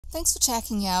Thanks for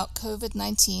checking out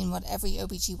COVID-19, What Every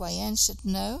OBGYN Should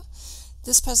Know.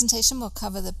 This presentation will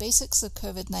cover the basics of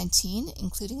COVID-19,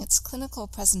 including its clinical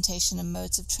presentation and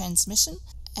modes of transmission,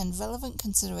 and relevant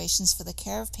considerations for the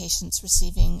care of patients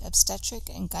receiving obstetric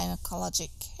and gynecologic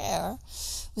care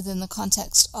within the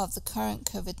context of the current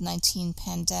COVID-19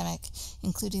 pandemic,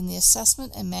 including the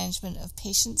assessment and management of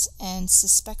patients and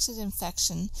suspected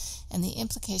infection and the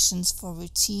implications for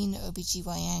routine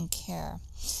OBGYN care.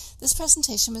 This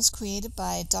presentation was created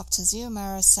by Dr.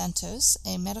 Xiomara Santos,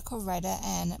 a medical writer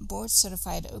and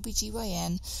board-certified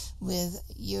OBGYN with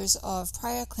years of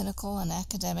prior clinical and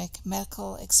academic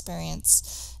medical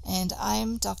experience. And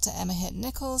I'm Dr. Emma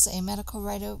Hitt-Nichols, a medical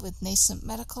writer with Nascent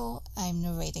Medical. I'm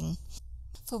narrating.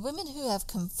 For women who have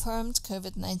confirmed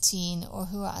COVID-19 or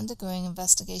who are undergoing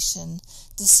investigation,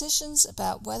 decisions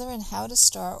about whether and how to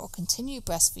start or continue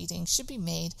breastfeeding should be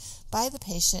made by the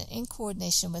patient in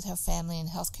coordination with her family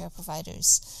and healthcare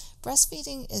providers.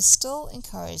 Breastfeeding is still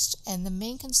encouraged, and the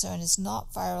main concern is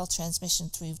not viral transmission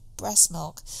through breast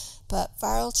milk, but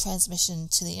viral transmission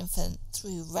to the infant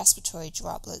through respiratory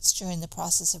droplets during the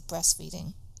process of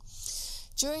breastfeeding.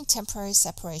 During temporary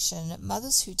separation,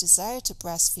 mothers who desire to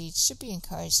breastfeed should be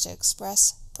encouraged to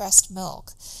express breast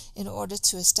milk in order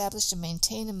to establish and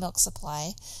maintain a milk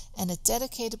supply, and a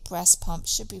dedicated breast pump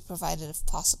should be provided if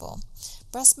possible.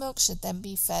 Breast milk should then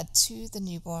be fed to the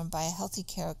newborn by a healthy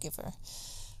caregiver.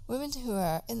 Women who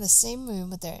are in the same room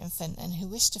with their infant and who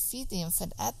wish to feed the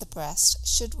infant at the breast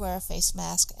should wear a face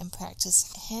mask and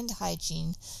practice hand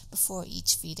hygiene before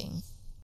each feeding.